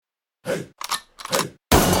Shots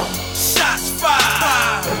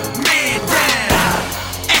fired, man down.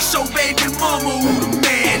 Ask your baby mama who the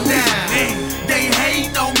man now. They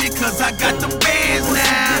hating on me cause I got the bands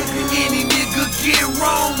now. Any nigga get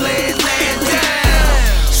wrong, lay his ass down.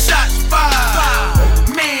 Shots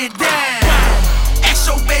fired, man down. Ask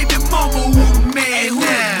your baby mama who the man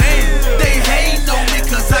now. They hating on me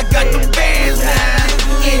cause I got the bands now.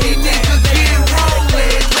 Any nigga get wrong,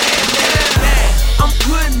 lay his ass down. I'm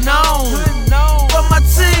putting on for my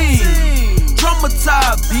team.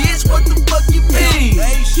 Traumatized, bitch, what the fuck you mean?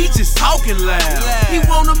 He just talking loud, he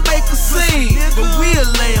wanna make a scene, but we'll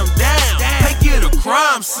lay him down, make it a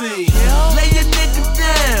crime scene. Lay your nigga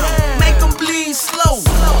down, make him bleed slow.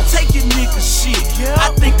 Take your nigga shit,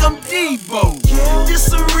 I think I'm Debo. This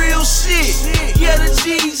some real shit, yeah the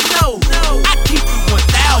G's know. I keep it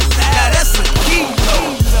 1,000, now that's a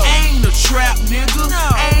kilo. Ain't a trap nigga,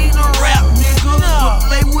 ain't a rap nigga, but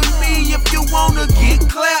play with me if you wanna get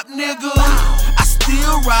clapped nigga. I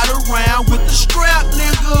still ride around with the strap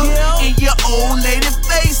nigga, and your old lady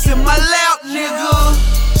face in my lap nigga.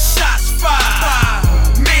 Shots fired,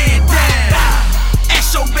 man down.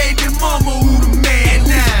 Ask your baby mama who the man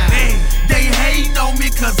now. They hating on me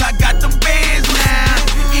cause I got them bands now.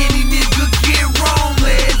 Any nigga get wrong,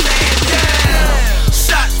 lay his ass down.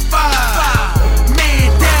 Shots fired, man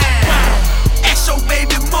down. Ask your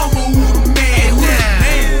baby mama who the man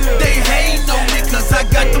now. They hating on me cause I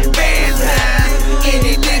got them bands now.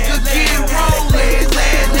 Any nigga get wrong, lay his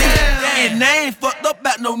ass down. And I ain't fucked up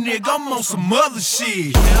about no nigga, I'm on some other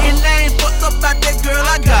shit. And I ain't fucked up about that girl,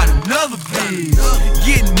 I got another bitch.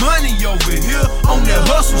 Getting money over here on that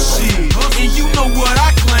hustle shit. And you know what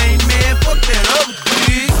I claim, man, fuck that other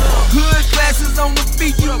bitch. Hood classes on the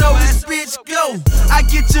feet, you know this bitch go. I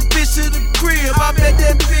get your bitch to the crib, I bet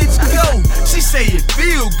that bitch go. She say it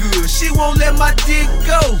feel good, she won't let my dick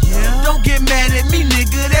go. Don't get mad at me,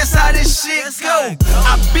 nigga, that's how this shit go.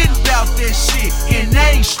 I been about that shit, and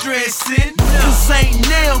I ain't stressing. Cause ain't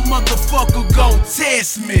now motherfucker gon'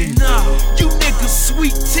 test me. You niggas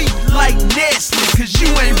sweet teeth like Nestle, cause you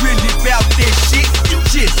ain't really about that shit, you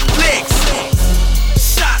just flexin'.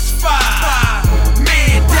 Shots fired,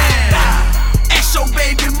 man down. Ask your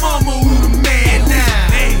baby mama who the man now.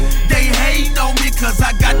 They hating on me cause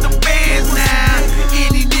I got them bands now.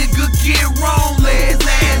 Any nigga get wrong, lay his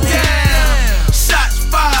ass down. Shots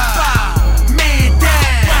fired, man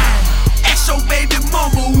down. Ask your baby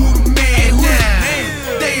mama who the man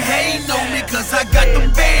now. They hating on me cause I got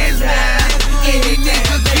them bands now. Any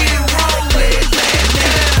nigga get wrong, lay his ass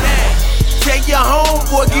down. Tell your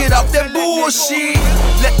homeboy get off that bullshit.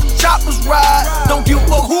 Let the choppers ride, don't give a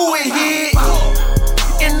fuck who it hit.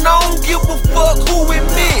 And I don't give a fuck who it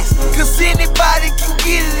miss, cause anybody can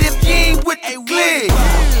get it if you ain't with the clique.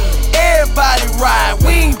 Everybody ride,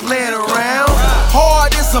 we ain't playing around.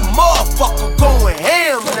 Hard as a motherfucker going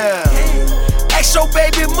ham now. Ask your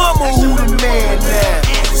baby mama who the man now.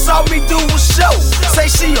 Saw me do a show, say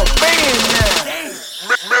she a fan now.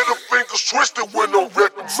 Middle fingers twisted with no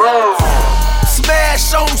recommend.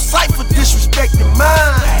 Smash on sight for disrespecting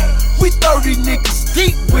mine. We 30 niggas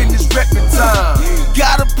deep when it's reppin' time.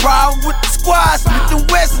 Got a problem with the squad, Smith and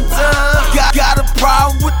Wesson time. Got a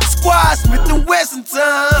problem with the squad, Smith and Wesson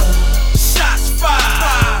time.